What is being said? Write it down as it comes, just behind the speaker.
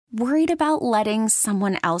Worried about letting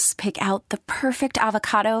someone else pick out the perfect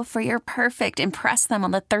avocado for your perfect impress them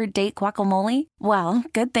on the third date guacamole? Well,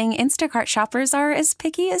 good thing Instacart shoppers are as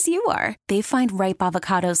picky as you are. They find ripe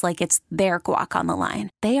avocados like it's their guac on the line.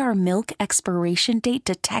 They are milk expiration date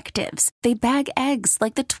detectives. They bag eggs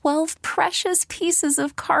like the 12 precious pieces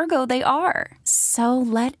of cargo they are. So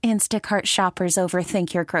let Instacart shoppers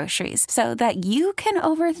overthink your groceries so that you can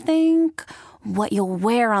overthink what you'll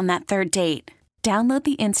wear on that third date. Download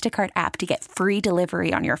the Instacart app to get free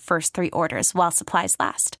delivery on your first 3 orders while supplies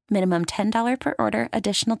last. Minimum $10 per order.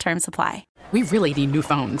 Additional terms apply. We really need new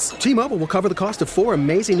phones. T-Mobile will cover the cost of 4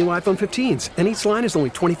 amazing new iPhone 15s, and each line is only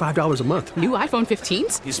 $25 a month. New iPhone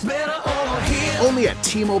 15s? It's better over here. Only at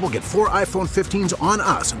T-Mobile, get 4 iPhone 15s on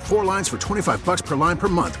us and 4 lines for $25 per line per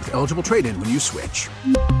month with eligible trade-in when you switch.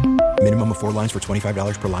 Minimum of 4 lines for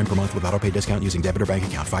 $25 per line per month with autopay discount using debit or bank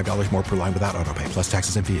account. $5 more per line without autopay, plus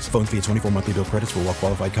taxes and fees. Phone fee at 24 monthly bill credits for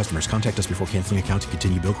well-qualified customers. Contact us before canceling account to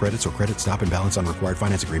continue bill credits or credit stop and balance on required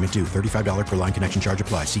finance agreement due. $35 per line connection charge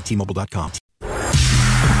applies. See T-Mobile.com.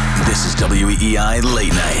 This is WEEI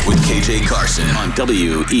Late Night with KJ Carson on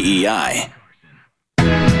WEEI.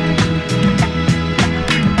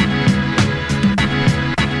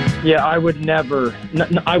 Yeah, I would never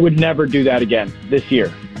do that again this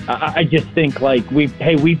year. I just think like we've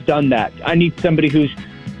done that. I need somebody who's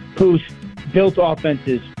built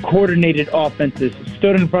offenses, coordinated offenses,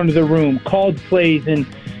 stood in front of the room, called plays in,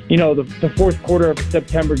 the fourth quarter of a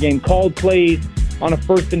September game, called plays on a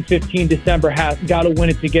 1st and 15 December half, got to win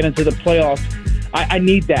it to get into the playoffs. I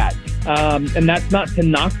need that, and that's not to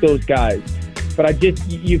knock those guys, but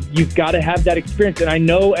you've got to have that experience. And I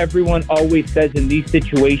know everyone always says in these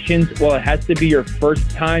situations, well, it has to be your first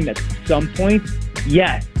time at some point.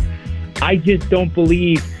 Yes. I just don't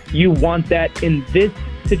believe you want that in this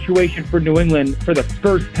situation for New England for the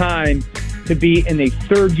first time to be in a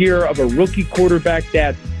third year of a rookie quarterback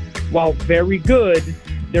that, while very good,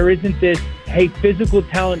 there isn't this, hey, physical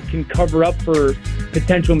talent can cover up for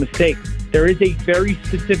potential mistakes. There is a very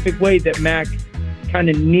specific way that Mac kind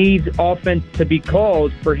of needs offense to be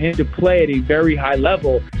called for him to play at a very high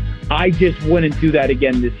level. I just wouldn't do that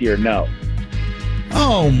again this year, no.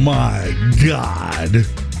 Oh, my God.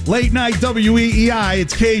 Late Night WEEI,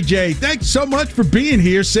 it's KJ. Thanks so much for being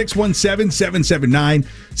here.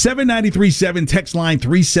 617-779-7937. Text line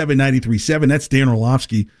 37937. That's Dan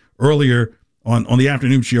Orlovsky earlier on the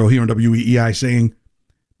afternoon show here on WEEI saying,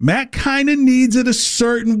 Matt kind of needs it a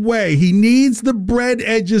certain way. He needs the bread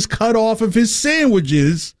edges cut off of his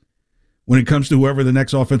sandwiches when it comes to whoever the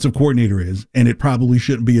next offensive coordinator is, and it probably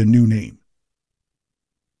shouldn't be a new name.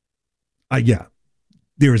 Yeah,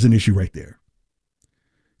 there is an issue right there.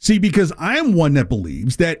 See, because I am one that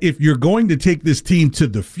believes that if you're going to take this team to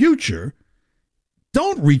the future,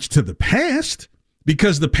 don't reach to the past,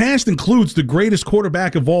 because the past includes the greatest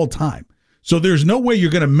quarterback of all time. So there's no way you're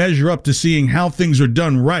going to measure up to seeing how things are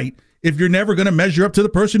done right if you're never going to measure up to the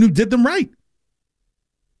person who did them right.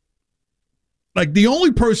 Like, the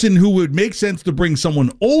only person who would make sense to bring someone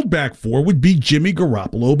old back for would be Jimmy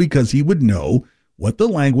Garoppolo, because he would know what the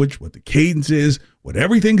language, what the cadence is, what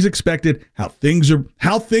everything's expected, how things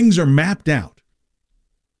are mapped out.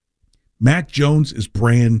 Mac Jones is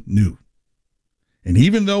brand new. And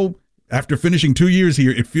even though after finishing 2 years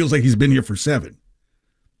here, it feels like he's been here for 7.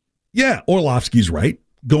 Yeah, Orlovsky's right,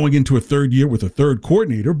 going into a third year with a third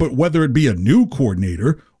coordinator, but whether it be a new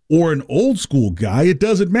coordinator or an old school guy, it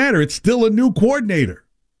doesn't matter. It's still a new coordinator.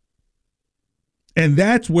 And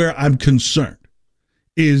that's where I'm concerned,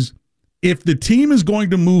 is if the team is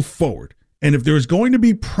going to move forward and if there is going to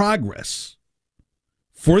be progress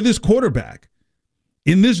for this quarterback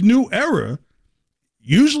in this new era,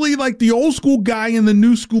 usually like the old school guy and the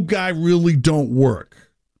new school guy really don't work.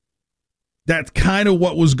 That's kind of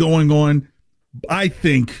what was going on, I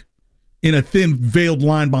think, in a thin veiled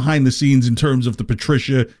line behind the scenes in terms of the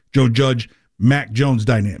Patricia, Joe Judge, Mac Jones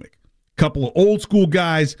dynamic. Couple of old school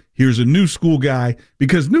guys, here's a new school guy,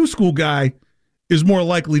 because new school guy is more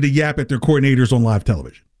likely to yap at their coordinators on live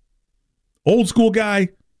television. Old school guy,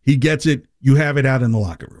 he gets it. You have it out in the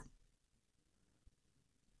locker room.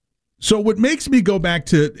 So what makes me go back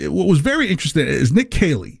to what was very interesting is Nick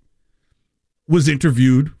Caley was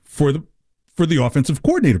interviewed for the offensive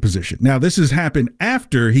coordinator position. Now, this has happened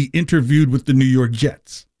after he interviewed with the New York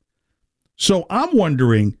Jets. So I'm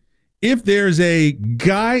wondering if there's a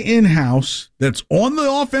guy in-house that's on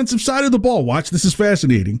the offensive side of the ball, watch, this is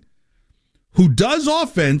fascinating, who does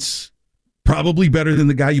offense probably better than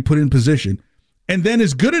the guy you put in position, and then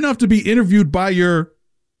is good enough to be interviewed by your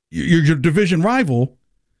division rival,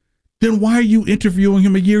 then why are you interviewing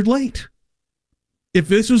him a year late? If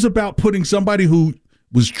this was about putting somebody who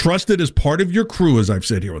was trusted as part of your crew, as I've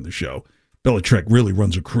said here on the show. Belichick really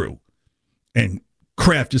runs a crew. And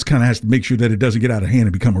Kraft just kind of has to make sure that it doesn't get out of hand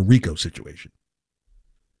and become a Rico situation.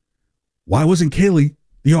 Why wasn't Caley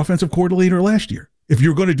the offensive coordinator last year? If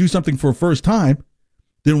you're going to do something for a first time,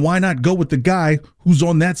 then why not go with the guy who's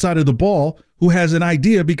on that side of the ball who has an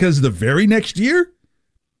idea? Because the very next year,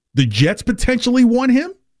 the Jets potentially want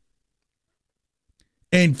him.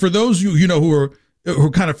 And for those who are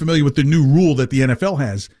kind of familiar with the new rule that the NFL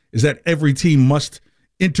has, is that every team must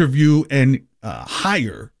interview and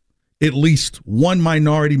hire at least one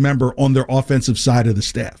minority member on their offensive side of the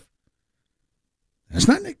staff. That's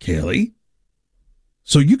not Nick Caley.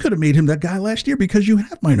 So you could have made him that guy last year because you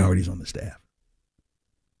have minorities on the staff.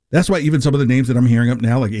 That's why even some of the names that I'm hearing up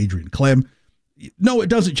now, like Adrian Clem, no, it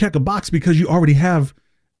doesn't check a box because you already have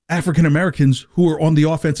African Americans who are on the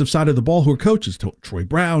offensive side of the ball who are coaches, Troy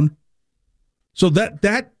Brown. So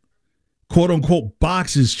that quote unquote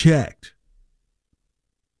box is checked.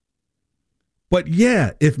 But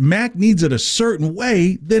yeah, if Mac needs it a certain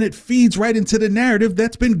way, then it feeds right into the narrative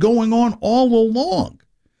that's been going on all along.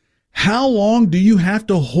 How long do you have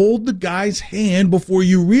to hold the guy's hand before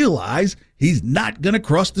you realize he's not going to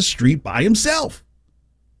cross the street by himself?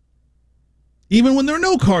 Even when there are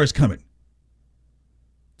no cars coming.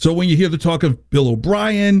 So when you hear the talk of Bill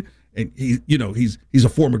O'Brien, and he's a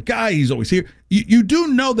former guy, he's always here, you do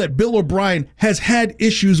know that Bill O'Brien has had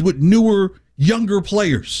issues with newer, younger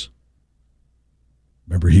players.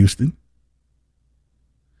 Remember Houston?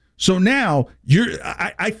 So now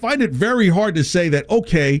I find it very hard to say that,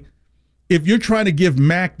 okay, if you're trying to give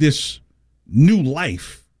Mac this new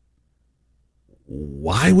life,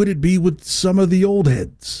 why would it be with some of the old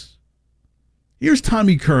heads? Here's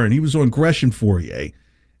Tommy Curran. He was on Gresh and Fourier.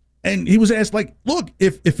 And he was asked, like, look,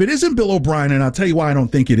 if it isn't Bill O'Brien, and I'll tell you why I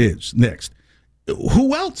don't think it is next,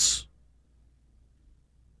 who else?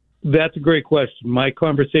 That's a great question. My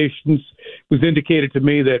conversations was indicated to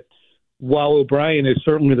me that while O'Brien is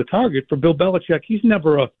certainly the target for Bill Belichick, he's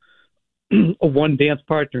never a one dance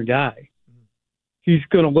partner guy. He's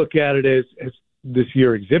going to look at it as this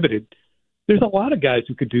year exhibited. There's a lot of guys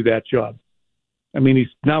who could do that job. I mean, he's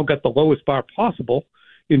now got the lowest bar possible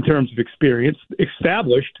in terms of experience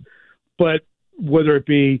established, but whether it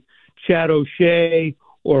be Chad O'Shea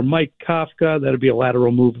or Mike Kafka, that'd be a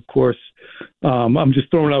lateral move, of course. I'm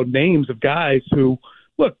just throwing out names of guys who,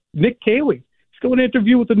 look, Nick Caley, he's going to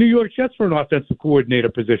interview with the New York Jets for an offensive coordinator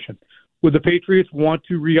position. Would the Patriots want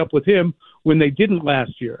to re-up with him when they didn't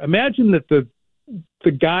last year? Imagine that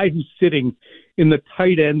the guy who's sitting in the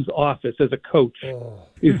tight end's office as a coach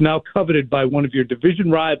is now coveted by one of your division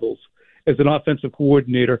rivals as an offensive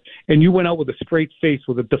coordinator, and you went out with a straight face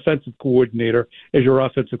with a defensive coordinator as your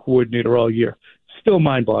offensive coordinator all year. Still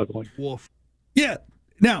mind-boggling. Yeah.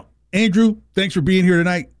 Now, Andrew, thanks for being here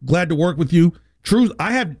tonight. Glad to work with you. Truth,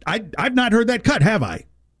 I've not heard that cut, have I?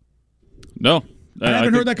 No. I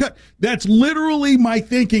haven't heard that cut. That's literally my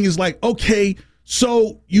thinking is like, okay,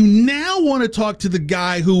 so you now want to talk to the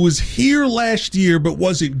guy who was here last year but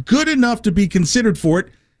wasn't good enough to be considered for it.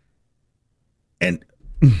 And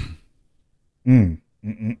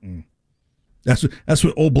That's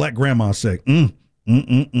what old black grandmas say.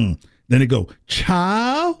 Then they go,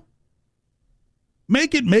 child,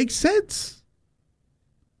 make it make sense.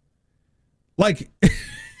 Like,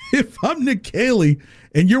 if I'm Nick Caley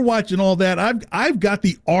and you're watching all that, I've got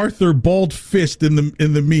the Arthur bald fist in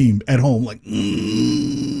the meme at home. Like,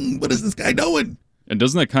 what is this guy doing? And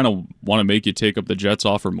doesn't that kind of want to make you take up the Jets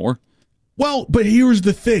offer more? Well, but here's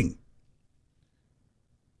the thing.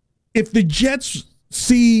 If the Jets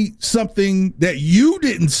see something that you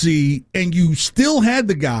didn't see and you still had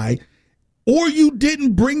the guy, or you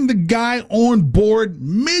didn't bring the guy on board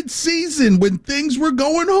mid-season when things were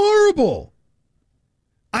going horrible.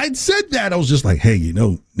 I'd said that. I was just like, hey,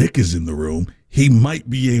 Nick is in the room. He might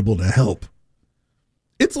be able to help.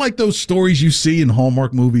 It's like those stories you see in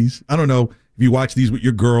Hallmark movies. I don't know if you watch these with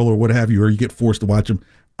your girl or what have you, or you get forced to watch them.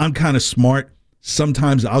 I'm kind of smart.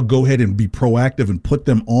 Sometimes I'll go ahead and be proactive and put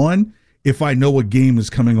them on if I know a game is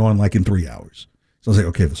coming on like in 3 hours. So I was like,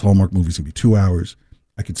 okay, this Hallmark movie's going to be 2 hours.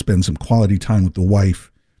 I could spend some quality time with the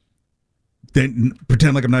wife. Then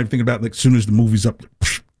pretend like I'm not even thinking about it. Like, as soon as the movie's up,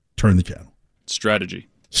 turn the channel. Strategy.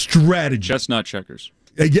 Chestnut checkers.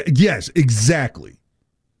 Yes, exactly.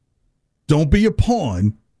 Don't be a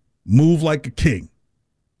pawn. Move like a king.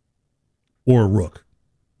 Or a rook.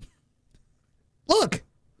 Look.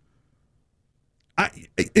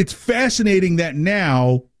 It's fascinating that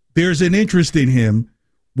now there's an interest in him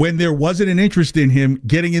when there wasn't an interest in him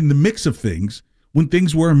getting in the mix of things when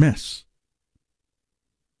things were a mess.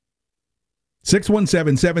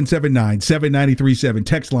 617-779-7937.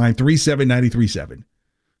 Text line 37937.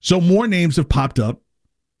 So more names have popped up.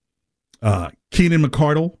 Keenan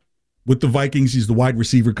McCardle with the Vikings. He's the wide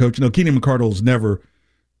receiver coach. No, Keenan McCardle's never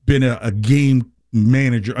been a game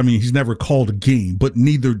manager. I mean, he's never called a game, but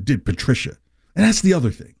neither did Patricia. And that's the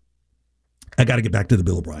other thing. I got to get back to the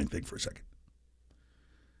Bill O'Brien thing for a second.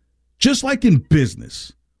 Just like in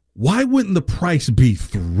business, why wouldn't the price be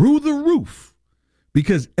through the roof?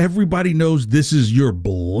 Because everybody knows this is your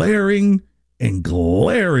blaring and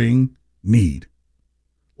glaring need.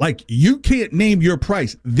 Like, you can't name your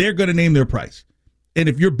price. They're going to name their price. And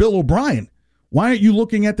if you're Bill O'Brien, why aren't you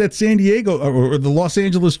looking at that San Diego or the Los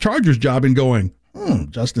Angeles Chargers job and going,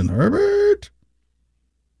 Justin Herbert?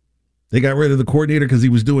 They got rid of the coordinator because he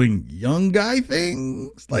was doing young guy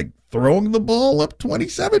things, like throwing the ball up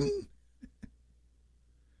 27.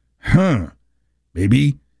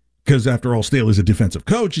 Maybe because, after all, Staley's a defensive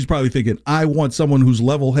coach. He's probably thinking, I want someone who's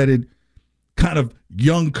level-headed, kind of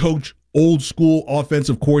young coach, old school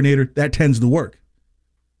offensive coordinator. That tends to work.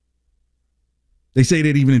 They say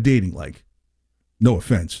that even in dating, like, no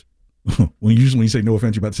offense. When you say no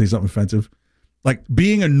offense, you're about to say something offensive. Like,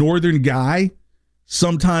 being a northern guy,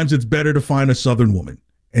 sometimes it's better to find a southern woman.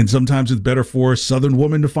 And sometimes it's better for a southern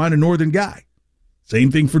woman to find a northern guy.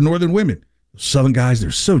 Same thing for northern women. Southern guys,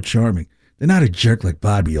 they're so charming. They're not a jerk like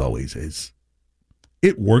Bobby always is.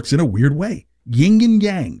 It works in a weird way. Yin and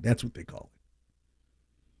yang, that's what they call it.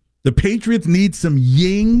 The Patriots need some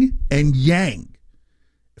yin and yang.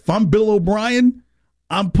 If I'm Bill O'Brien,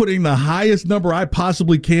 I'm putting the highest number I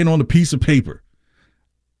possibly can on a piece of paper.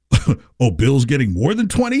 Oh, Bill's getting more than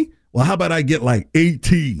 20? Well, how about I get like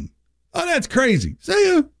 18? Oh, that's crazy.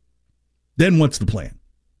 See ya. Then what's the plan?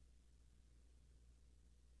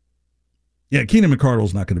 Yeah, Keenan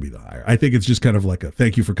McCardle's not going to be the hire. I think it's just kind of like a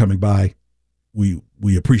thank you for coming by. We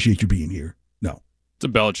appreciate you being here. No. It's a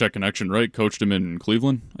Belichick connection, right? Coached him in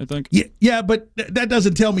Cleveland, I think. Yeah, but that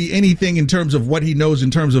doesn't tell me anything in terms of what he knows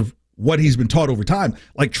in terms of what he's been taught over time.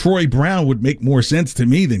 Like, Troy Brown would make more sense to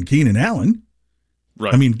me than Keenan Allen.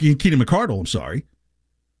 Right. I mean, Keenan McCardle, I'm sorry.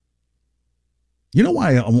 You know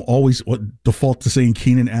why I'm always default to saying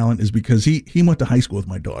Keenan Allen is because he went to high school with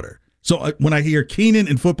my daughter. So when I hear Keenan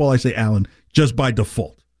in football, I say Allen just by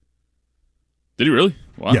default. Did he really?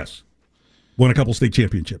 Wow. Yes. Won a couple state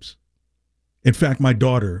championships. In fact, my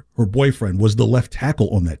daughter, her boyfriend, was the left tackle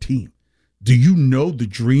on that team. Do you know the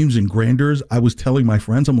dreams and grandeurs I was telling my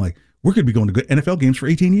friends? I'm like, we're going to be going to good NFL games for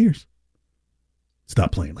 18 years.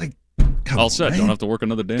 Stop playing. Like, all set. Don't have to work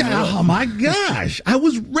another day. Oh, my gosh. I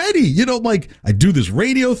was ready. You know, like, I do this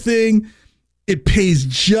radio thing. It pays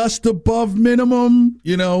just above minimum.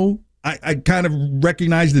 You know, I kind of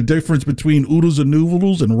recognize the difference between oodles and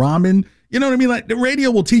noodles and ramen. You know what I mean? Like, the radio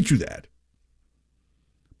will teach you that.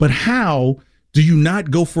 But how do you not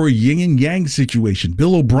go for a yin and yang situation?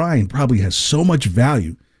 Bill O'Brien probably has so much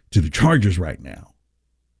value to the Chargers right now.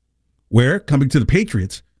 Where, coming to the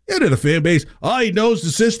Patriots, to the fan base, he knows the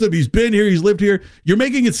system. He's been here. He's lived here. You're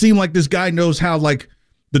making it seem like this guy knows how, like,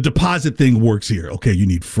 the deposit thing works here. Okay, you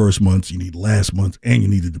need first months, you need last months, and you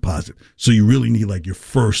need the deposit. So you really need, like, your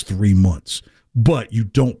first 3 months. But you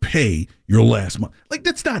don't pay your last month. Like,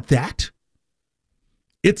 that's not that.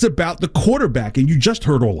 It's about the quarterback. And you just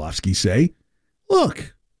heard Orlovsky say,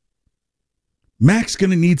 look, Mac's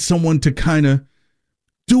going to need someone to kind of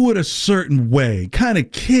do it a certain way, kind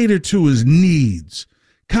of cater to his needs,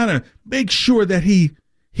 kind of make sure that he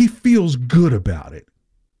feels good about it.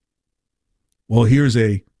 Well, here's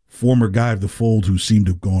a former guy of the fold who seemed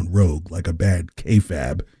to have gone rogue, like a bad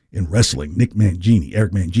kayfabe in wrestling, Eric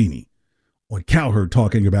Mangini, on Cowherd,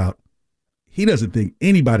 talking about he doesn't think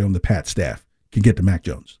anybody on the Pat staff can get to Mac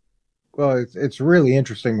Jones. Well, it's really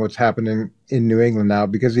interesting what's happening in New England now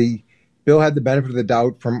because Bill had the benefit of the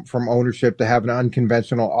doubt from ownership to have an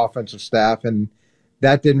unconventional offensive staff, and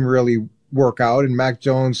that didn't really work out. And Mac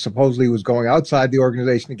Jones supposedly was going outside the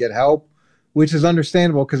organization to get help, which is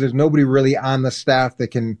understandable because there's nobody really on the staff that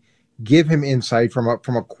can give him insight from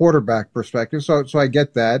a quarterback perspective. So I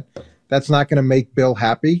get that. That's not going to make Bill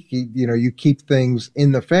happy. You keep things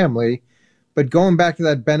in the family. But going back to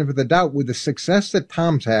that benefit of the doubt, with the success that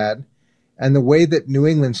Tom's had and the way that New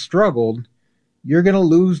England struggled, you're going to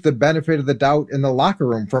lose the benefit of the doubt in the locker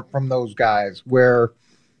room from those guys, where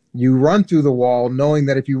you run through the wall knowing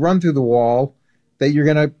that if you run through the wall, that you're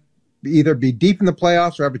going to either be deep in the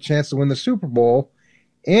playoffs or have a chance to win the Super Bowl.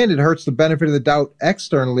 And it hurts the benefit of the doubt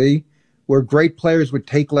externally, where great players would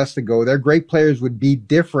take less to go. Their great players would be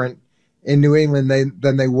different in New England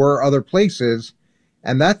than they were other places.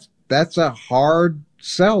 And that's a hard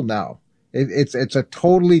sell now. It's a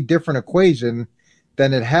totally different equation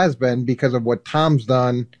than it has been because of what Tom's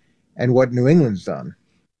done and what New England's done.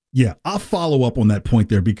 Yeah, I'll follow up on that point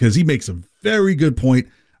there because he makes a very good point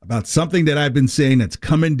about something that I've been saying that's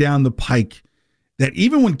coming down the pike, that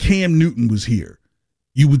even when Cam Newton was here,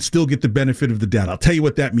 you would still get the benefit of the doubt. I'll tell you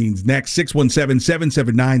what that means next.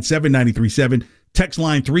 617-779-7937. Text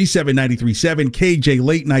line 37937. KJ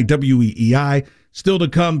Late Night WEEI. Still to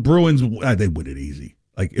come. Bruins, they win it easy.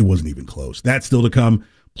 Like, it wasn't even close. That's still to come.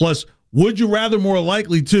 Plus, would you rather more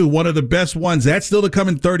likely to? One of the best ones. That's still to come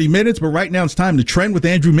in 30 minutes. But right now it's time to trend with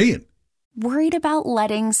Andrew Meehan. Worried about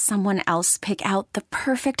letting someone else pick out the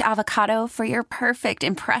perfect avocado for your perfect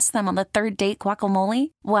impress them on the third date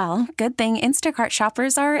guacamole? Well, good thing Instacart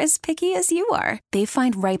shoppers are as picky as you are. They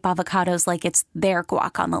find ripe avocados like it's their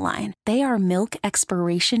guac on the line. They are milk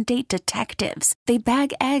expiration date detectives. They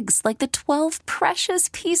bag eggs like the 12 precious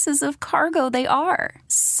pieces of cargo they are.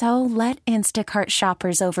 So let Instacart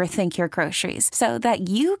shoppers overthink your groceries so that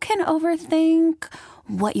you can overthink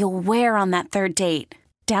what you'll wear on that third date.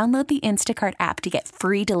 Download the Instacart app to get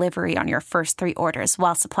free delivery on your first 3 orders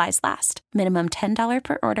while supplies last. Minimum $10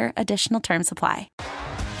 per order. Additional terms apply.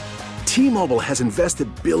 T-Mobile has invested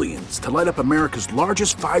billions to light up America's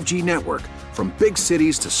largest 5G network, from big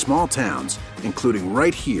cities to small towns, including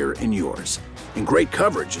right here in yours. And great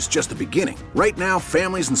coverage is just the beginning. Right now,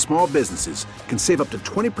 families and small businesses can save up to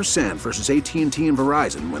 20% versus AT&T and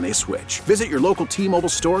Verizon when they switch. Visit your local T-Mobile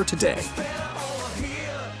store today.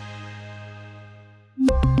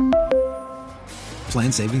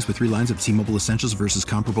 Plan savings with 3 lines of T-Mobile Essentials versus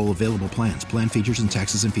comparable available plans. Plan features and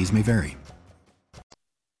taxes and fees may vary.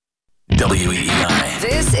 WEEI.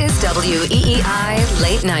 This is WEEI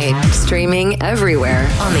Late Night, streaming everywhere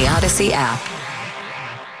on the Odyssey app.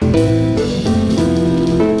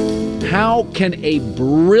 How can a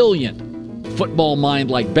brilliant football mind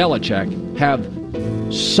like Belichick have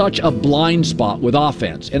such a blind spot with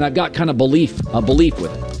offense? And I've got kind of belief with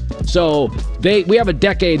it. So we have a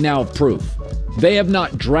decade now of proof. They have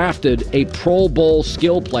not drafted a Pro Bowl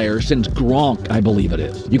skill player since Gronk, I believe it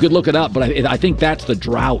is. You could look it up, but I think that's the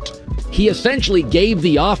drought. He essentially gave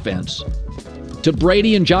the offense to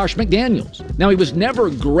Brady and Josh McDaniels. Now, he was never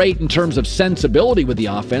great in terms of sensibility with the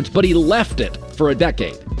offense, but he left it for a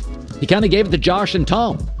decade. He kind of gave it to Josh and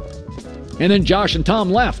Tom. And then Josh and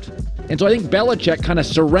Tom left. And so I think Belichick kind of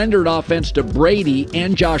surrendered offense to Brady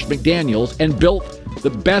and Josh McDaniels and built the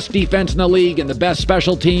best defense in the league and the best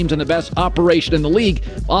special teams and the best operation in the league.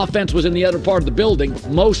 Offense was in the other part of the building,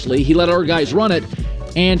 mostly. He let our guys run it,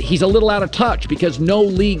 and he's a little out of touch because no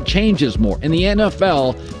league changes more. In the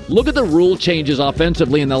NFL, look at the rule changes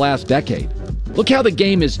offensively in the last decade. Look how the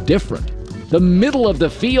game is different. The middle of the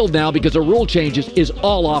field now, because of rule changes, is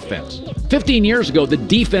all offense. 15 years ago, the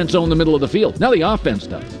defense owned the middle of the field. Now the offense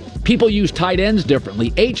does. People use tight ends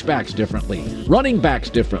differently, H-backs differently, running backs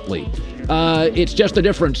differently. It's just a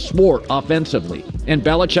different sport offensively. And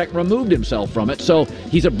Belichick removed himself from it. So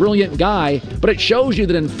he's a brilliant guy, but it shows you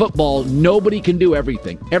that in football, nobody can do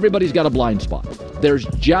everything. Everybody's got a blind spot. There's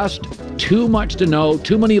just too much to know,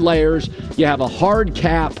 too many layers. You have a hard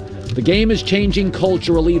cap. The game is changing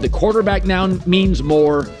culturally. The quarterback now means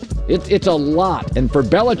more. It's a lot. And for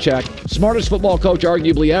Belichick, smartest football coach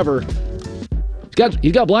arguably ever,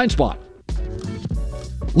 he's got a blind spot.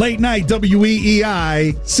 Late Night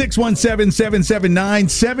WEEI,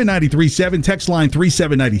 617-779-7937. Text line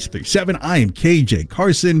 37937. I am KJ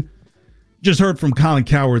Carson. Just heard from Colin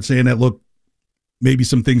Cowherd saying that, look, maybe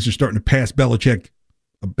some things are starting to pass Belichick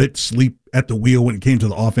a bit sleep at the wheel when it came to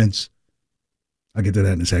the offense. I'll get to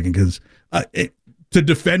that in a second because to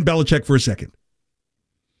defend Belichick for a second.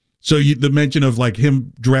 So the mention of like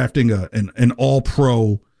him drafting an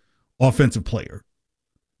all-pro offensive player.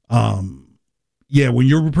 Yeah, when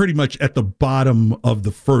you're pretty much at the bottom of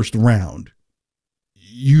the first round,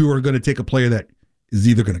 you are going to take a player that is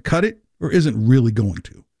either going to cut it or isn't really going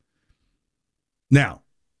to. Now,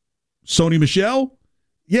 Sony Michel,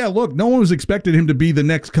 yeah, look, no one was expecting him to be the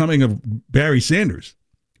next coming of Barry Sanders,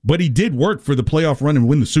 but he did work for the playoff run and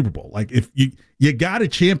win the Super Bowl. Like, if you got a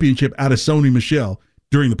championship out of Sony Michel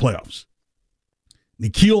during the playoffs.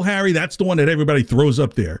 N'Keal Harry, that's the one that everybody throws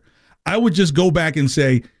up there. I would just go back and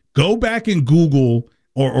say, go back and Google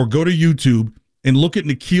or go to YouTube and look at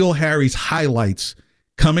N'Keal Harry's highlights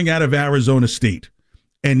coming out of Arizona State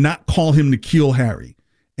and not call him N'Keal Harry.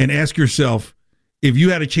 And ask yourself, if you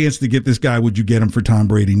had a chance to get this guy, would you get him for Tom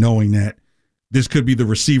Brady, knowing that this could be the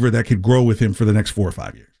receiver that could grow with him for the next 4 or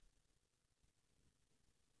 5 years?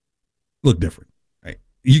 Look different, right?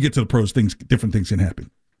 You get to the pros, different things can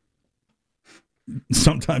happen.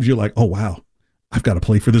 Sometimes you're like, oh, wow, I've got to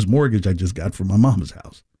pay for this mortgage I just got from my mama's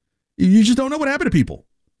house. You just don't know what happened to people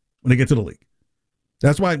when they get to the league.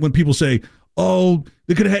 That's why when people say, oh,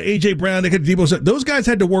 they could have had A.J. Brown, they could have Debo, those guys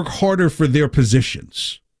had to work harder for their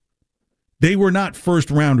positions. They were not first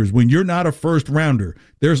rounders. When you're not a first rounder,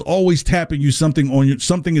 there's always tapping you something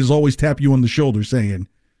is always tapping you on the shoulder saying,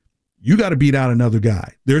 you got to beat out another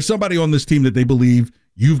guy. There's somebody on this team that they believe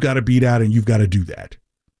you've got to beat out and you've got to do that.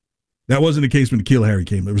 That wasn't the case when N'Keal Harry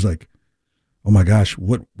came. It was like, oh my gosh,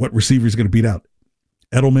 what receiver is going to beat out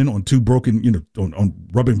Edelman on two broken, on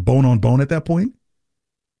rubbing bone on bone at that point?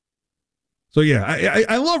 So yeah,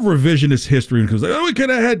 I love revisionist history because we could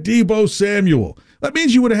have had Debo Samuel. That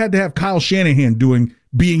means you would have had to have Kyle Shanahan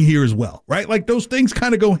being here as well, right? Like those things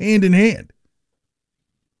kind of go hand in hand.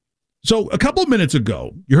 So a couple of minutes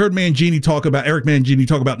ago, you heard Eric Mangini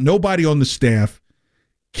talk about nobody on the staff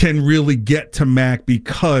can really get to Mac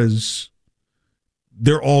because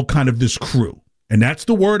they're all kind of this crew. And that's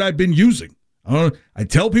the word I've been using. I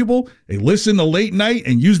tell people, they listen to late night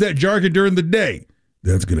and use that jargon during the day.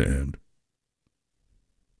 That's going to end.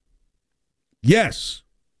 Yes,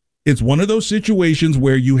 it's one of those situations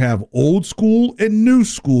where you have old school and new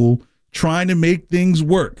school trying to make things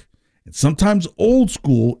work. And sometimes old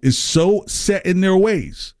school is so set in their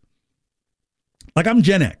ways. Like I'm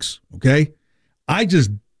Gen X, okay? I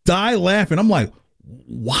just die laughing. I'm like,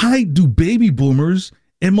 why do baby boomers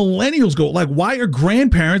and millennials go? Like, why are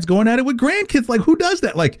grandparents going at it with grandkids? Like, who does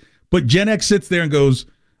that? Like, but Gen X sits there and goes,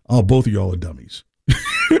 oh, both of y'all are dummies.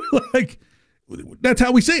 Like, that's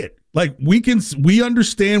how we say it. Like we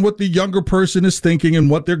understand what the younger person is thinking and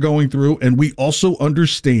what they're going through, and we also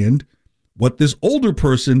understand what this older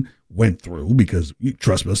person went through because,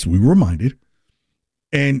 trust us, we were reminded,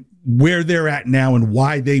 and where they're at now and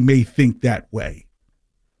why they may think that way.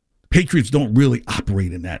 Patriots don't really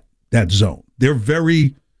operate in that zone. They're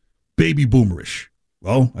very baby boomerish.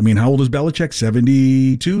 Well, I mean, how old is Belichick?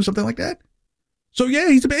 72, something like that? So yeah,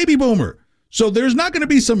 he's a baby boomer. So there's not going to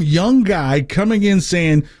be some young guy coming in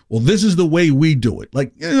saying, well, this is the way we do it.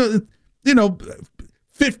 Like,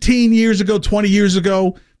 15 years ago, 20 years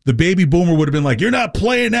ago, the baby boomer would have been like, you're not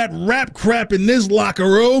playing that rap crap in this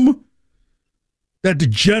locker room. That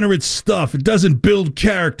degenerate stuff. It doesn't build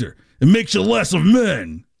character. It makes you less of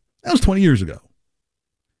men. That was 20 years ago.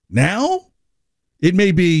 Now, it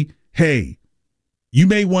may be, hey, you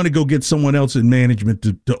may want to go get someone else in management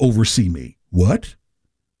to oversee me. What?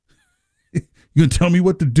 You gonna tell me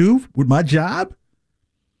what to do with my job?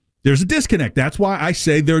 There's a disconnect. That's why I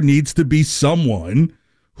say there needs to be someone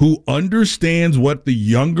who understands what the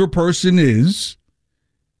younger person is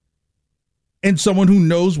and someone who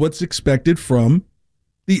knows what's expected from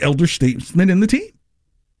the elder statesman in the team.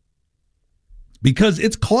 Because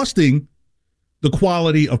it's costing the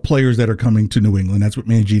quality of players that are coming to New England. That's what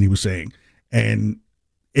Mangini was saying. And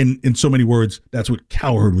in so many words, that's what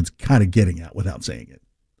Cowherd was kind of getting at without saying it.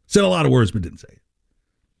 Said a lot of words, but didn't say it.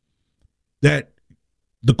 That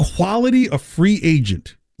the quality of free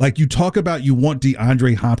agent, like you talk about, you want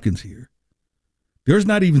DeAndre Hopkins here. There's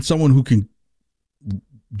not even someone who can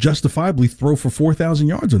justifiably throw for 4,000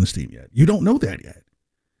 yards on this team yet. You don't know that yet.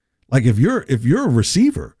 Like if you're a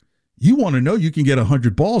receiver, you want to know you can get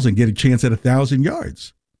 100 balls and get a chance at 1,000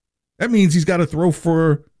 yards. That means he's got to throw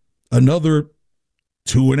for another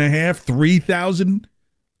 2,500, 3,000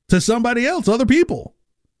 to somebody else, other people.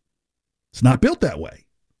 It's not built that way.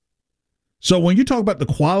 So when you talk about the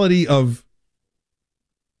quality of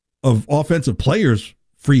offensive players,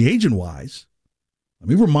 free agent wise, let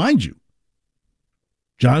me remind you,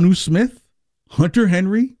 Jonnu Smith, Hunter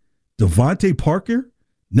Henry, Devontae Parker,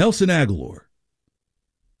 Nelson Aguilar.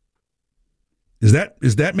 Is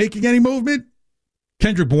that making any movement?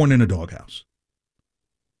 Kendrick Bourne in a doghouse.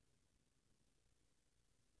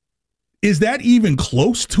 Is that even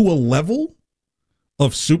close to a level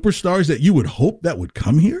of superstars that you would hope that would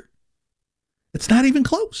come here? It's not even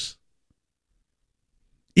close.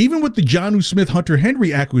 Even with the Jonnu Smith, Hunter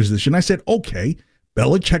Henry acquisition, I said, okay,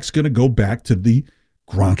 Belichick's going to go back to the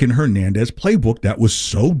Gronk and Hernandez playbook that was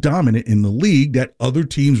so dominant in the league that other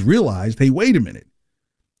teams realized, hey, wait a minute.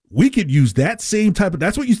 We could use that same type of,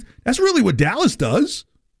 that's really what Dallas does.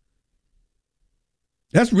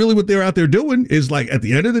 That's really what they're out there doing is like at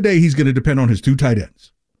the end of the day, he's going to depend on his two tight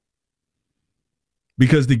ends.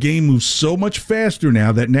 Because the game moves so much faster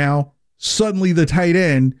now that now suddenly the tight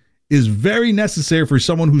end is very necessary for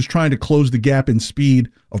someone who's trying to close the gap in speed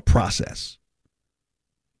of process.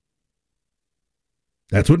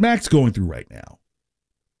 That's what Mac's going through right now.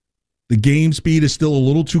 The game speed is still a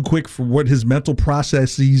little too quick for what his mental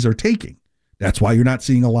processes are taking. That's why you're not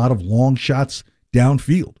seeing a lot of long shots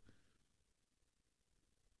downfield.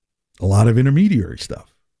 A lot of intermediary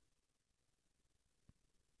stuff.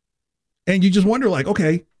 And you just wonder, like,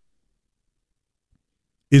 okay,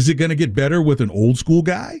 Is it going to get better with an old school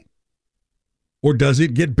guy? Or does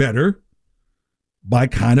it get better by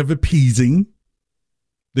kind of appeasing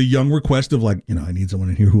the young request of like, I need someone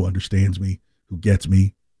in here who understands me, who gets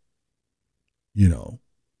me?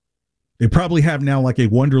 They probably have now like a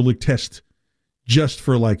Wonderlic test just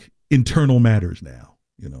for like internal matters now.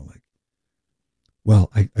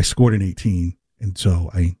 I scored an 18, and so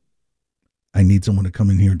I need someone to come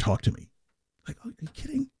in here and talk to me. Like, are you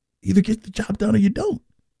kidding? Either get the job done or you don't.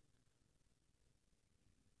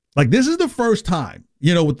 Like, this is the first time,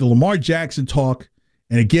 with the Lamar Jackson talk.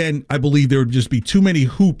 And again, I believe there would just be too many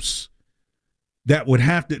hoops there would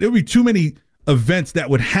be too many events that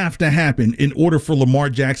would have to happen in order for Lamar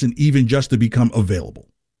Jackson even just to become available,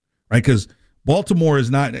 right? Because Baltimore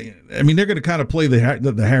is not, they're going to kind of play the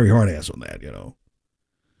Harry Hart ass on that,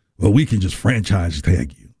 Well, we can just franchise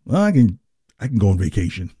tag you. Well, I can go on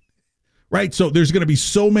vacation, right? So there's going to be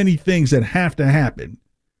so many things that have to happen.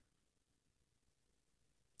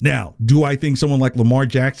 Now, do I think someone like Lamar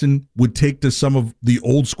Jackson would take to some of the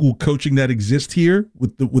old school coaching that exists here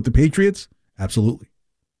with the Patriots? Absolutely.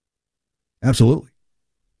 Absolutely.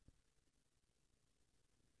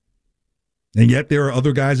 And yet there are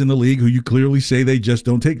other guys in the league who you clearly say they just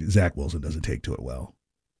don't take. Zach Wilson doesn't take to it well.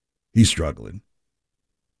 He's struggling.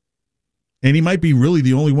 And he might be really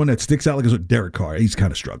the only one that sticks out like Derek Carr. He's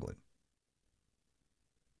kind of struggling.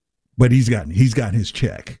 But he's gotten his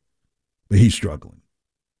check. But he's struggling.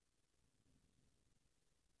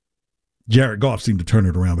 Jared Goff seemed to turn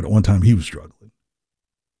it around, but at one time he was struggling.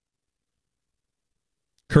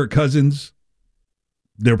 Kirk Cousins,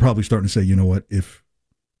 they're probably starting to say, you know what, if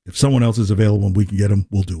someone else is available and we can get him,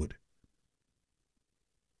 we'll do it.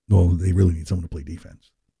 Well, they really need someone to play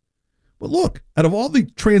defense. But look, out of all the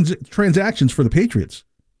transactions for the Patriots,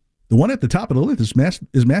 the one at the top of the list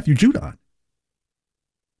is Matthew Judon.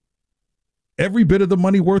 Every bit of the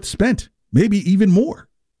money worth spent, maybe even more.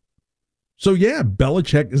 So yeah,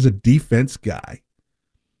 Belichick is a defense guy.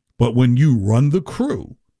 But when you run the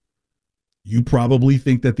crew, you probably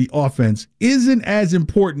think that the offense isn't as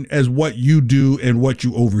important as what you do and what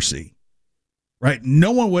you oversee. Right?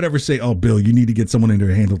 No one would ever say, oh, Bill, you need to get someone in there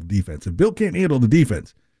to handle the defense. If Bill can't handle the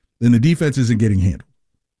defense, then the defense isn't getting handled.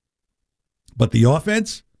 But the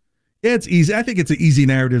offense, yeah, it's easy. I think it's an easy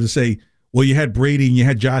narrative to say, well, you had Brady and you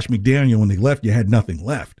had Josh McDaniel. When they left, you had nothing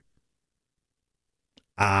left.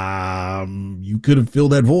 You could have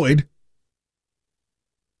filled that void.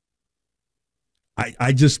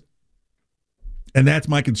 And that's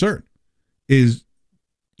my concern is,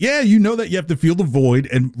 yeah, you know that you have to fill the void.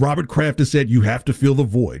 And Robert Kraft has said you have to fill the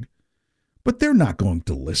void, but they're not going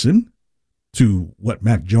to listen to what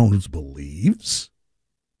Mac Jones believes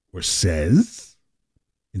or says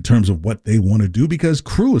in terms of what they want to do, because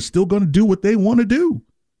crew is still going to do what they want to do.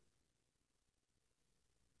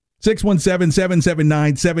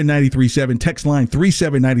 617-779-7937. Text line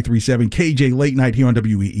 37937. KJ Late Night here on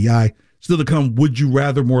WEEI. Still to come, would you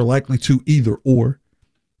rather, more likely to, either or.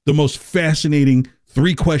 The most fascinating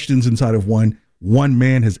 3 questions inside of one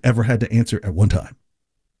man has ever had to answer at one time.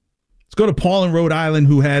 Let's go to Paul in Rhode Island,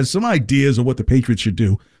 who has some ideas of what the Patriots should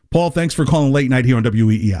do. Paul, thanks for calling Late Night here on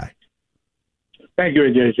WEEI. Thank you,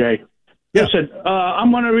 JJ. Yeah. Listen,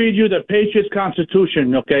 I'm going to read you the Patriots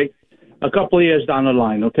Constitution, okay, a couple of years down the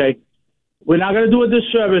line, okay? We're not going to do a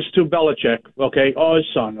disservice to Belichick, okay, or his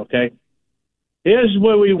son, okay? Here's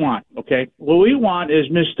what we want, okay? What we want is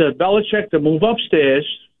Mr. Belichick to move upstairs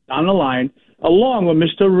down the line, along with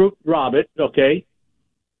Mr. Robert, okay?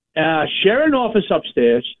 Share an office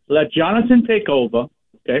upstairs. Let Jonathan take over,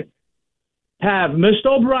 okay? Have Mr.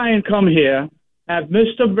 O'Brien come here. Have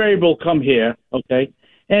Mr. Vrabel come here, okay?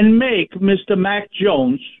 And make Mr. Mac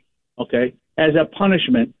Jones, okay, as a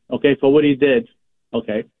punishment, okay, for what he did,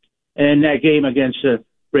 okay, in that game against the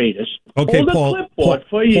Raiders. Okay, hold Paul. the clipboard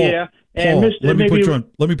for a year. And Paul, Mr. let me maybe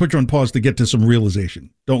put you on pause to get to some realization.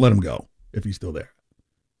 Don't let him go if he's still there.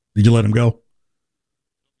 Did you let him go?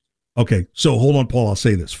 Okay, so hold on, Paul. I'll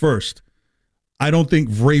say this first. I don't think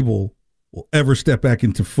Vrabel will ever step back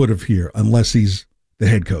into foot of here unless he's the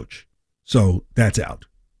head coach. So that's out,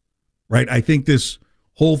 right? I think this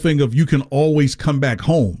whole thing of you can always come back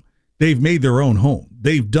home. They've made their own home.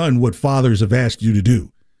 They've done what fathers have asked you to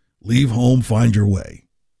do. Leave home, find your way.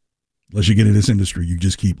 Unless you get in this industry, you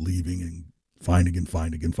just keep leaving and finding and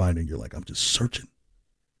finding and finding. You're like, I'm just searching.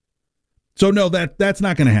 So no, that's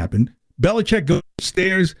not going to happen. Belichick goes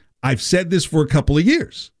upstairs. I've said this for a couple of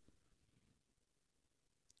years.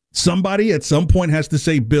 Somebody at some point has to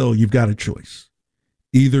say, Bill, you've got a choice.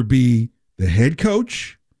 Either be the head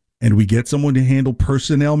coach and we get someone to handle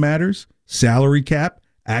personnel matters, salary cap,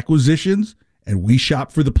 acquisitions, and we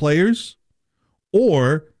shop for the players,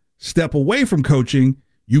 Or step away from coaching,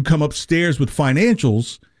 you come upstairs with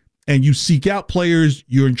financials and you seek out players.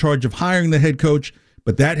 You're in charge of hiring the head coach,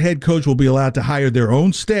 but that head coach will be allowed to hire their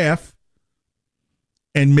own staff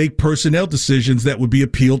and make personnel decisions that would be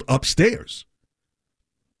appealed upstairs.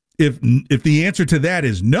 If the answer to that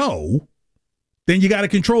is no, then you got a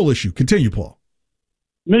control issue. Continue, Paul.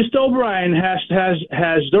 Mr. O'Brien has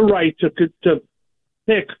the right to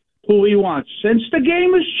pick who he wants. Since the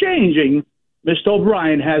game is changing, Mr.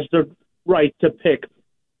 O'Brien has the right to pick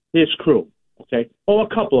his crew, okay, or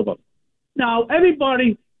a couple of them. Now,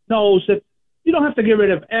 everybody knows that you don't have to get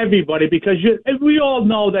rid of everybody because we all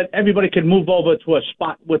know that everybody can move over to a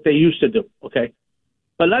spot what they used to do, okay?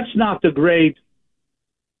 But let's not degrade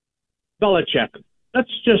Belichick.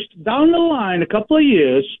 Let's just, down the line, a couple of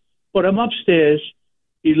years, put him upstairs.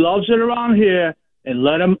 He loves it around here, and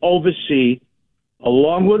let him oversee,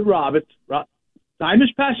 along with Robert. Time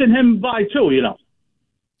is passing him by, too, you know.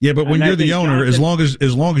 Yeah, but when you're the owner, as long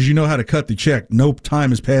as you know how to cut the check, no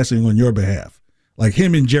time is passing on your behalf. Like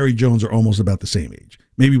him and Jerry Jones are almost about the same age,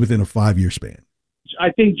 maybe within a 5-year span.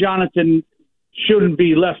 I think Jonathan shouldn't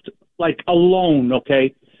be left, alone,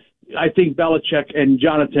 okay? I think Belichick and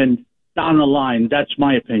Jonathan down the line, that's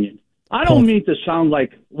my opinion. I don't mean to sound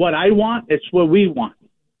like what I want, it's what we want.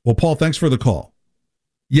 Well, Paul, thanks for the call.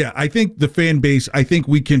 Yeah, I think the fan base, I think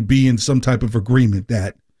we can be in some type of agreement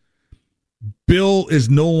that Bill is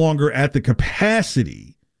no longer at the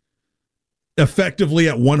capacity effectively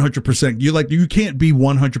at 100%. You can't be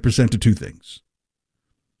 100% to two things.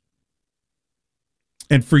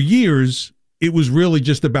 And for years, it was really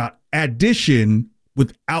just about addition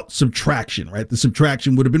without subtraction, right? The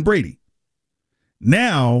subtraction would have been Brady.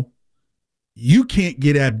 Now, you can't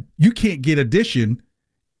get addition,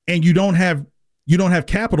 and you don't have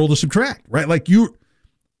capital to subtract, right?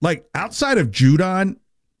 Like outside of Judon,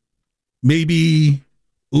 maybe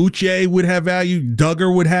Uche would have value,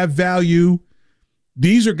 Duggar would have value.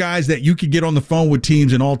 These are guys that you could get on the phone with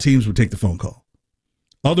teams, and all teams would take the phone call.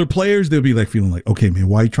 Other players, they'll be feeling like, okay, man,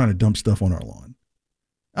 why are you trying to dump stuff on our lawn?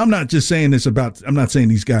 I'm not saying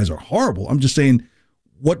these guys are horrible. I'm just saying,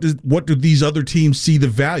 what do these other teams see the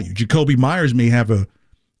value? Jacoby Myers may have a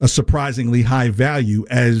surprisingly high value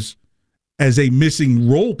as a missing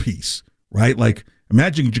role piece, right? Like,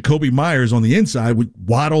 imagine Jacoby Myers on the inside with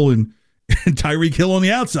Waddle and Tyreek Hill on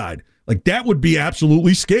the outside. Like, that would be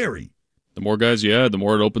absolutely scary. The more guys you add, the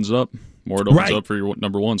more it opens up. More it opens up for your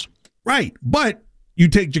number ones. Right. But you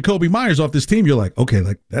take Jacoby Myers off this team, you're like, okay,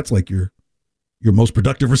 that's like your most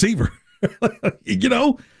productive receiver.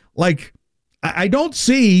 I don't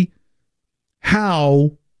see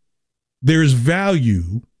how there's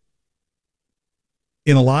value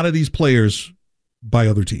in a lot of these players by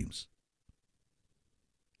other teams.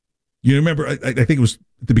 You remember, I think it was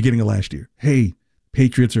at the beginning of last year. Hey,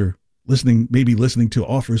 Patriots are listening to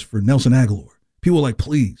offers for Nelson Aguilar. People were like,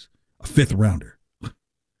 please, a 5th rounder.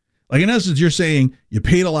 Like, in essence, you're saying you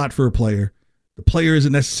paid a lot for a player. The player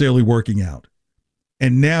isn't necessarily working out.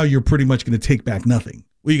 And now you're pretty much going to take back nothing.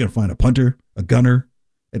 Well, you're going to find a punter, a gunner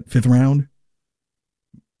at 5th round.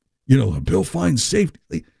 Bill finds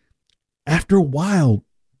safety. After a while,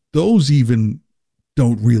 those even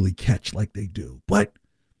don't really catch like they do. But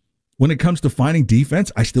when it comes to finding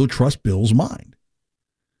defense, I still trust Bill's mind.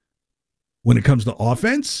 When it comes to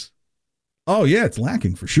offense, oh, yeah, it's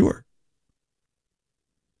lacking for sure.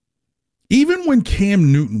 Even when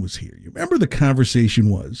Cam Newton was here, you remember the conversation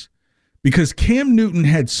was, because Cam Newton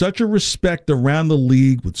had such a respect around the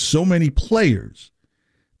league with so many players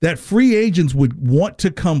that free agents would want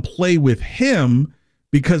to come play with him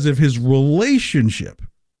because of his relationship.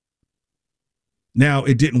 Now,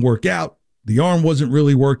 it didn't work out. The arm wasn't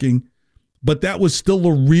really working, but that was still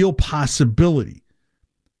a real possibility.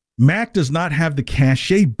 Mac does not have the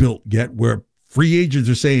cachet built yet where free agents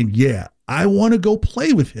are saying, yeah, I want to go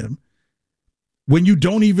play with him, when you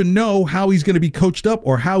don't even know how he's going to be coached up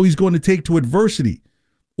or how he's going to take to adversity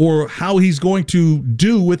or how he's going to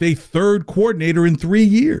do with a third coordinator in 3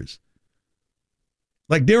 years.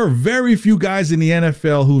 Like, there are very few guys in the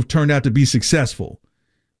NFL who've turned out to be successful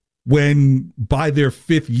when by their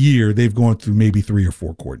 5th year, they've gone through maybe 3 or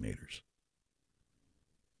 4 coordinators.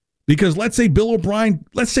 Because let's say Bill O'Brien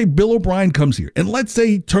comes here, and let's say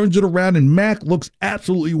he turns it around and Mac looks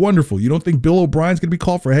absolutely wonderful. You don't think Bill O'Brien's going to be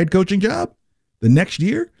called for a head coaching job the next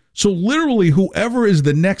year? So literally, whoever is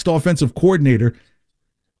the next offensive coordinator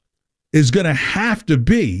is going to have to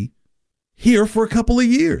be here for a couple of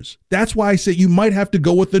years. That's why I say you might have to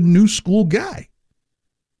go with a new school guy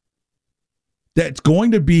that's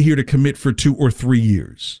going to be here to commit for 2 or 3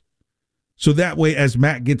 years. So that way, as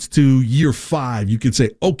Matt gets to year 5, you can say,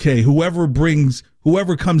 okay, whoever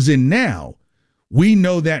comes in now, we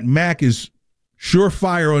know that Mac is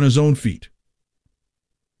surefire on his own feet.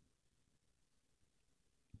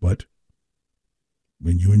 But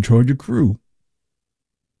when you're in charge of crew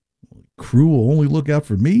will only look out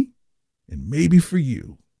for me and maybe for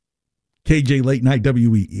you. KJ Late Night,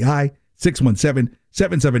 WEEI,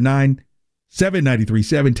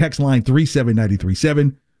 617-779-7937. Text line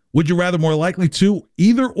 37937. Would you rather more likely to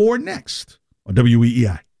either or next on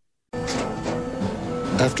WEEI?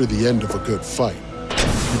 After the end of a good fight,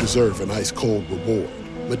 you deserve an ice-cold reward.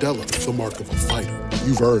 Modelo is the mark of a fighter.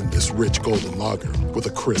 You've earned this rich golden lager with a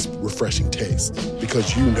crisp, refreshing taste.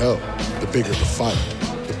 Because you know, the bigger the fight,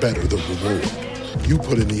 the better the reward. You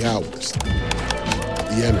put in the hours,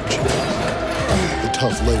 the energy, the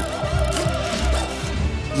tough labor.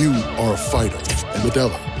 You are a fighter, and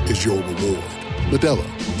Modelo is your reward. Modelo,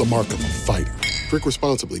 the mark of a fighter. Drink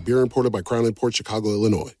responsibly. Beer imported by Crown Imports, Chicago,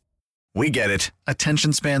 Illinois. We get it.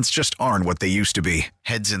 Attention spans just aren't what they used to be.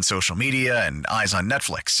 Heads in social media and eyes on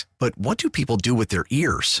Netflix. But what do people do with their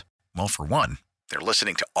ears? Well, for one, they're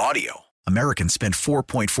listening to audio. Americans spend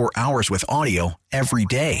 4.4 hours with audio every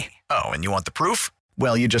day. Oh, and you want the proof?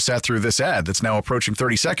 Well, you just sat through this ad that's now approaching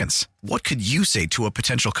 30 seconds. What could you say to a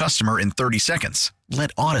potential customer in 30 seconds?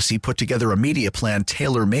 Let Odyssey put together a media plan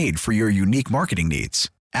tailor-made for your unique marketing needs.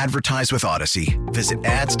 Advertise with Odyssey. Visit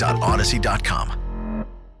ads.odyssey.com.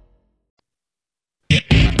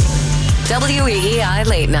 WEEI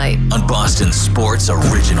Late Night. On Boston Sports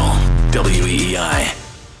Original, WEEI.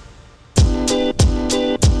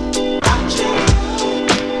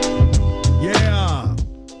 Yeah.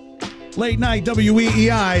 Late Night,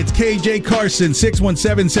 WEEI. It's KJ Carson,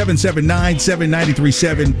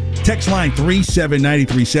 617-779-7937. Text line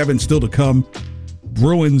 37937. Still to come.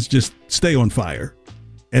 Bruins just stay on fire.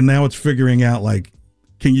 And now it's figuring out, like,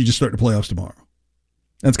 can you just start the playoffs tomorrow?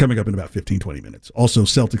 That's coming up in about 15, 20 minutes. Also,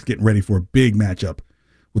 Celtics getting ready for a big matchup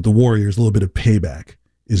with the Warriors. A little bit of payback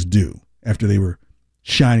is due after they were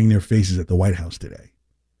shining their faces at the White House today.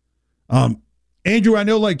 Andrew, I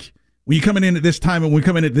know, like, when you're coming in at this time and we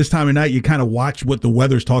come in at this time of night, you kind of watch what the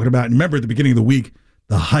weather's talking about. And remember at the beginning of the week,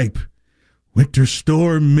 the hype. Winter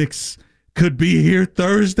storm mix could be here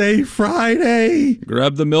Thursday, Friday.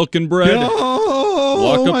 Grab the milk and bread.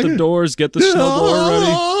 Oh, walk up the doors, get the snowblower ready.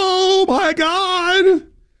 Oh, my God.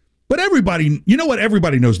 But everybody, you know what?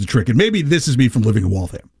 Everybody knows the trick. And maybe this is me from living in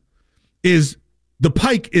Waltham. Is the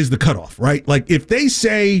Pike is the cutoff, right? Like if they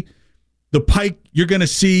say the Pike, you're going to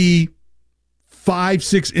see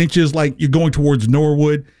 5-6 inches, like you're going towards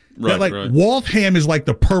Norwood. Right, like right. Waltham is like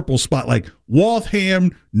the purple spot. Like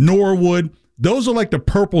Waltham, Norwood, those are like the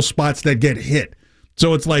purple spots that get hit.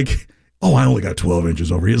 So it's like, oh, I only got 12 inches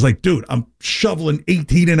over here. It's like, dude, I'm shoveling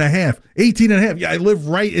 18 and a half. 18 and a half. Yeah, I live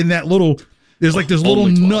right in that little, there's like this little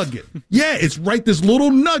nugget. Yeah, it's right, this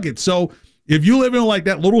little nugget. So if you live in like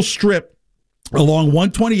that little strip along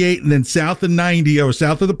 128 and then south of 90 or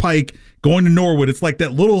south of the Pike going to Norwood, it's like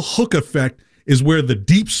that little hook effect is where the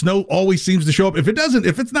deep snow always seems to show up. If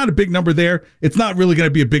it's not a big number there, it's not really going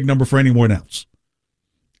to be a big number for anyone else.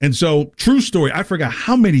 And so, true story, I forgot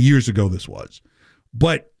how many years ago this was,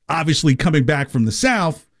 but obviously coming back from the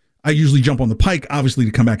south, I usually jump on the Pike, obviously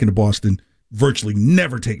to come back into Boston, virtually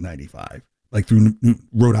never take 95, like through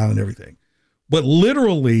Rhode Island and everything. But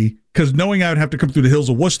literally, because knowing I would have to come through the hills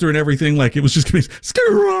of Worcester and everything, like it was just going to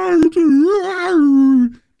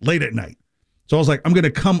be late at night. So I was like, I'm going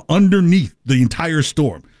to come underneath the entire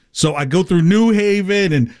storm. So I go through New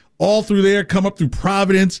Haven and all through there, come up through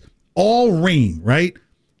Providence, all rain, right?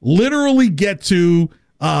 Literally get to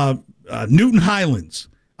Newton Highlands.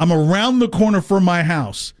 I'm around the corner from my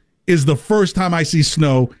house is the first time I see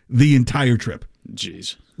snow the entire trip.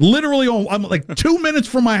 Jeez. Literally, I'm like 2 minutes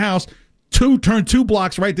from my house, turn 2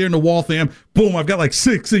 blocks right there into Waltham. Boom, I've got like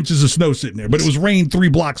 6 inches of snow sitting there, but it was rain 3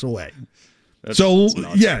 blocks away. That's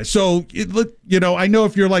yeah, so, I know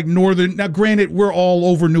if you're like northern, now granted, we're all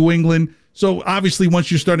over New England, so obviously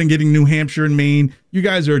once you're starting getting New Hampshire and Maine, you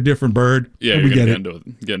guys are a different bird. Yeah, we you're get going to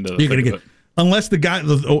get into you're gonna get, unless the guy,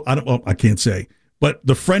 I can't say, but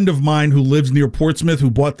the friend of mine who lives near Portsmouth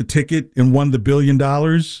who bought the ticket and won the $1 billion,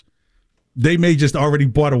 they may just already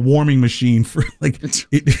bought a warming machine for like,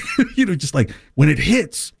 it, just like when it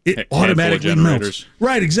hits, it automatically melts.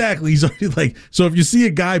 Right, exactly. He's already like, so if you see a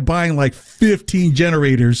guy buying like 15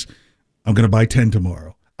 generators, I'm going to buy 10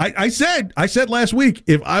 tomorrow. I said last week,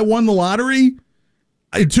 if I won the lottery,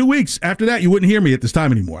 in 2 weeks after that, you wouldn't hear me at this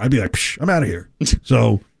time anymore. I'd be like, psh, I'm out of here.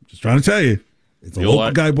 So just trying to tell you, it's a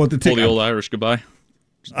local guy bought the ticket. Pull the old Irish goodbye.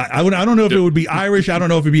 I don't know if it would be Irish. I don't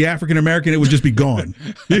know if it'd be African American. It would just be gone.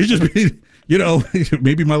 It'd just be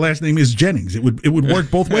maybe my last name is Jennings. It would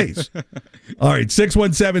work both ways. All right,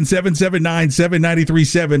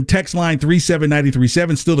 617-779-7937. Text line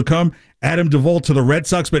 37937. Still to come. Adam Duvall to the Red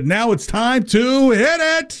Sox. But now it's time to hit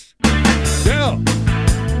it. Yeah.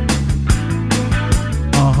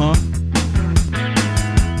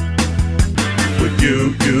 Would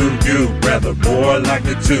you rather more like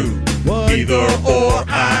the two? What? Either or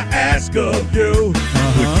I ask of you.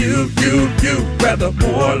 Would you rather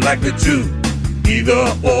more like the two?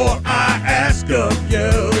 Either or I ask of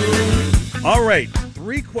you. All right,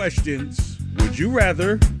 3 questions. Would you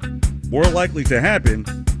rather more likely to happen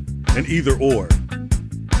than either or?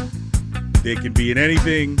 They can be in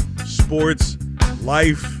anything, sports,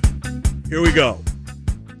 life. Here we go.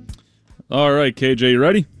 All right, KJ, you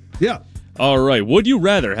ready? Yeah. All right. Would you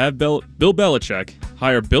rather have Bill Belichick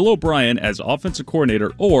hire Bill O'Brien as offensive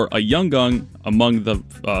coordinator or a young gun among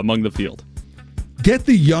the field? Get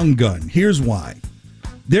the young gun. Here's why.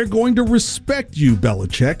 They're going to respect you,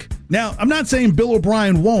 Belichick. Now, I'm not saying Bill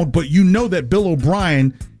O'Brien won't, but you know that Bill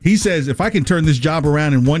O'Brien, he says, if I can turn this job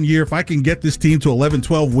around in 1 year, if I can get this team to 11,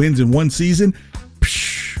 12 wins in one season,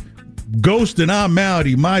 ghost and I'm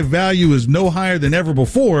outie. My value is no higher than ever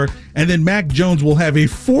before. And then Mac Jones will have a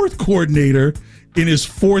 4th coordinator in his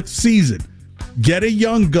 4th season. Get a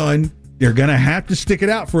young gun. They're going to have to stick it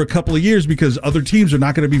out for a couple of years because other teams are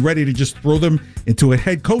not going to be ready to just throw them into a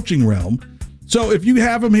head coaching realm. So if you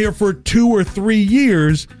have him here for 2 or 3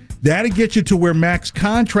 years, that'll get you to where Mac's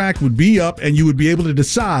contract would be up and you would be able to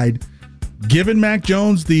decide, giving Mac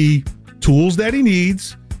Jones the tools that he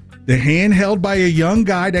needs, the hand held by a young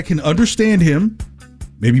guy that can understand him,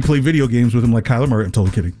 maybe play video games with him like Kyler Murray. I'm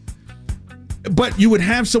totally kidding. But you would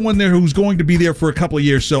have someone there who's going to be there for a couple of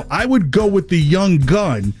years. So I would go with the young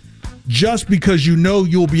gun just because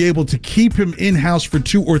you'll be able to keep him in-house for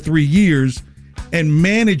 2 or 3 years and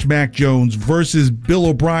manage Mac Jones versus Bill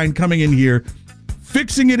O'Brien coming in here,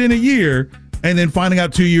 fixing it in a year, and then finding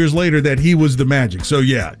out 2 years later that he was the magic. So,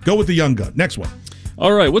 yeah, go with the young gun. Next one.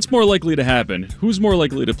 All right, what's more likely to happen? Who's more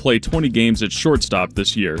likely to play 20 games at shortstop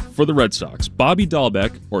this year for the Red Sox, Bobby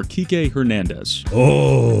Dahlbeck or Kike Hernandez?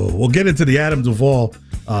 Oh, we'll get into the Adam Duvall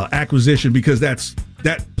acquisition because that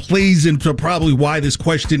plays into probably why this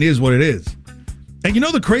question is what it is. And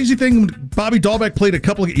the crazy thing, Bobby Dahlbeck played a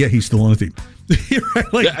couple of... Yeah, he's still on the team.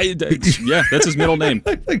 Yeah, that's his middle name.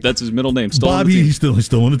 That's his middle name. Still Bobby, on the team. he's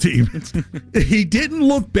still on the team. He didn't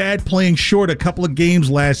look bad playing short a couple of games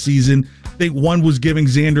last season. I think one was giving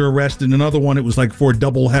Xander a rest, and another one it was like for a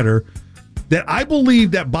doubleheader. That I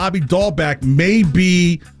believe that Bobby Dahlbeck may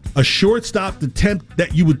be a shortstop that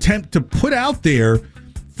you would attempt to put out there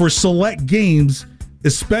for select games,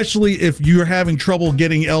 especially if you're having trouble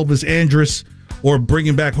getting Elvis Andrus or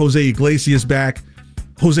bringing back Jose Iglesias back.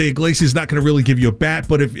 Jose Iglesias is not going to really give you a bat,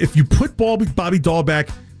 but if you put Bobby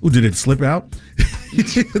Dahlbeck, did it slip out?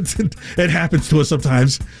 It happens to us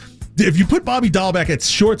sometimes. If you put Bobby Dahlbeck at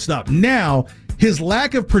shortstop, now his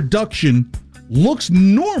lack of production looks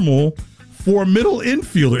normal for a middle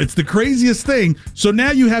infielder. It's the craziest thing. So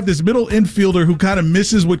now you have this middle infielder who kind of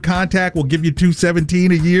misses with contact, will give you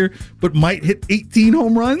 217 a year, but might hit 18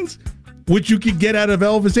 home runs, which you could get out of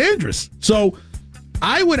Elvis Andrus. So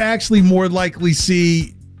I would actually more likely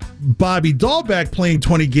see Bobby Dahlbeck playing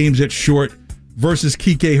 20 games at short versus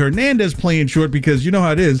Kike Hernandez playing short because you know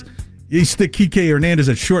how it is. You stick Kike Hernandez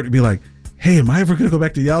at short and be like, hey, am I ever going to go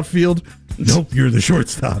back to the outfield? Nope, you're the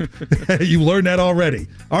shortstop. You learned that already.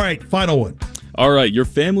 All right, final one. All right, your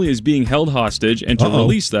family is being held hostage, and to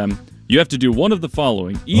release them, you have to do one of the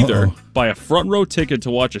following. Either buy a front row ticket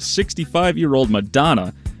to watch a 65-year-old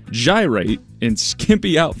Madonna gyrate in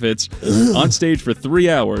skimpy outfits on stage for 3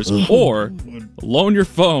 hours, or loan your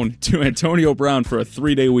phone to Antonio Brown for a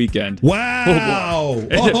 3-day weekend. Wow!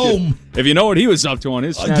 If you know what he was up to on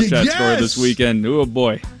his Snapchat story this weekend, oh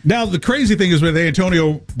boy. Now, the crazy thing is with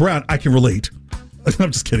Antonio Brown, I can relate.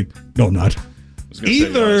 I'm just kidding. No, I'm not.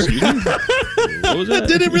 Either. What was that?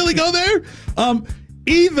 Did it really go there?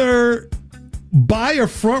 Either buy a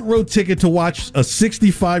front row ticket to watch a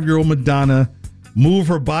 65-year-old Madonna move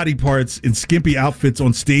her body parts in skimpy outfits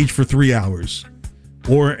on stage for 3 hours,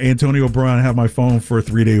 or Antonio Brown have my phone for a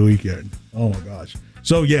 3-day weekend. Oh my gosh.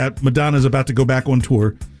 So yeah, Madonna's about to go back on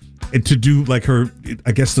tour and to do like her,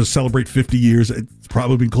 I guess to celebrate 50 years. It's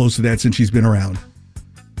probably been close to that since she's been around.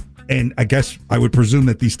 And I guess I would presume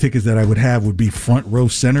that these tickets that I would have would be front row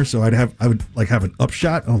center. So I would have an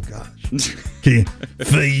upshot. Oh gosh.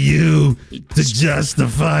 For you to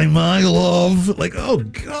justify my love. Like, oh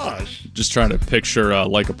gosh. Just trying to picture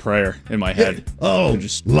like a prayer in my head. Oh,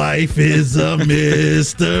 life is a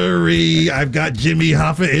mystery. I've got Jimmy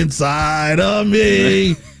Hoffa inside of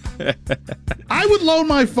me. I would loan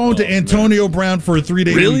my phone to Antonio Brown for a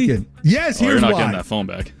 3-day weekend. Yes, here's you're not why. getting that phone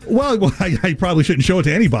back. Well, I probably shouldn't show it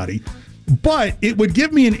to anybody. But it would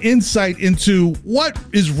give me an insight into what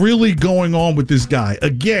is really going on with this guy.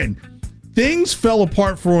 Again, things fell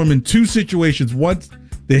apart for him in two situations. Once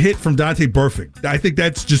the hit from Dante Burfict. I think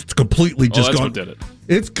that's just completely just that's gone. what did it.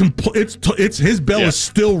 It's his bell is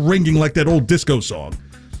still ringing like that old disco song.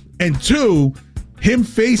 And two, him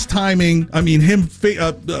FaceTiming,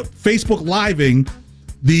 Facebook Living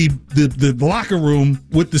the locker room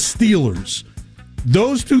with the Steelers.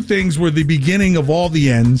 Those two things were the beginning of all the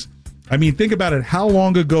ends. I mean, think about it. How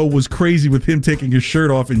long ago was crazy with him taking his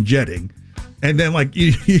shirt off and jetting? And then,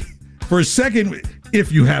 for a second,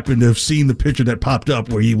 if you happen to have seen the picture that popped up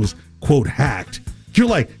where he was, quote, hacked, you're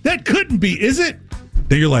like, that couldn't be, is it?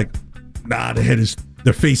 Then you're like, nah,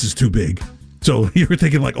 their face is too big. So you're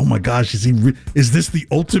thinking like, oh my gosh, is this the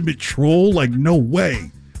ultimate troll? Like, no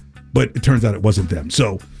way. But it turns out it wasn't them.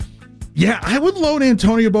 So, yeah, I would loan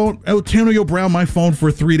Antonio Brown my phone for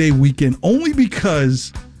a 3-day weekend only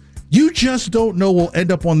because you just don't know what will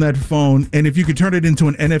end up on that phone. And if you could turn it into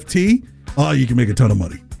an NFT, you can make a ton of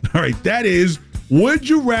money. All right, that is Would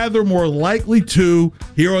You Rather More Likely To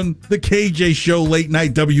here on the KJ Show Late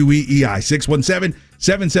Night WEEI.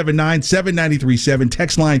 617-779-7937.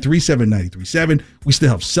 Text line 37937. We still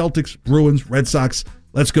have Celtics, Bruins, Red Sox.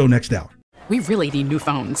 Let's go next hour. We really need new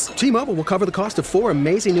phones. T-Mobile will cover the cost of 4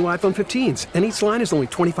 amazing new iPhone 15s, and each line is only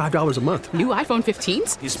 $25 a month. New iPhone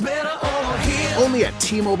 15s? It's better over here. Only at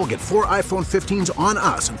T-Mobile, get 4 iPhone 15s on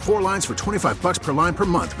us and 4 lines for $25 per line per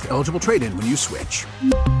month with eligible trade-in when you switch.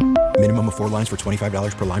 Minimum of 4 lines for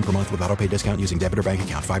 $25 per line per month with auto-pay discount using debit or bank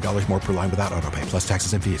account. $5 more per line without auto-pay, plus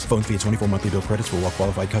taxes and fees. Phone fee at 24 monthly bill credits for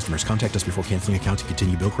well-qualified customers. Contact us before canceling account to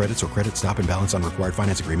continue bill credits or credit stop and balance on required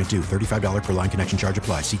finance agreement due. $35 per line connection charge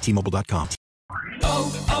applies. See T-Mobile.com.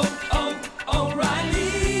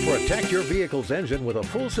 O'Reilly. Protect your vehicle's engine with a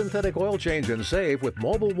full synthetic oil change and save with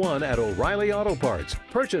Mobil 1 at O'Reilly Auto Parts.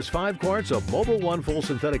 Purchase 5 quarts of Mobil 1 full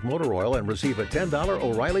synthetic motor oil and receive a $10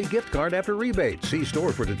 O'Reilly gift card after rebate. See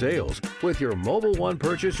store for details. With your Mobil 1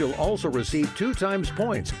 purchase, you'll also receive 2 times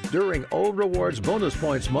points during O Rewards Bonus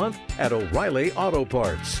Points Month at O'Reilly Auto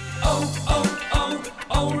Parts.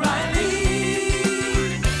 O'Reilly.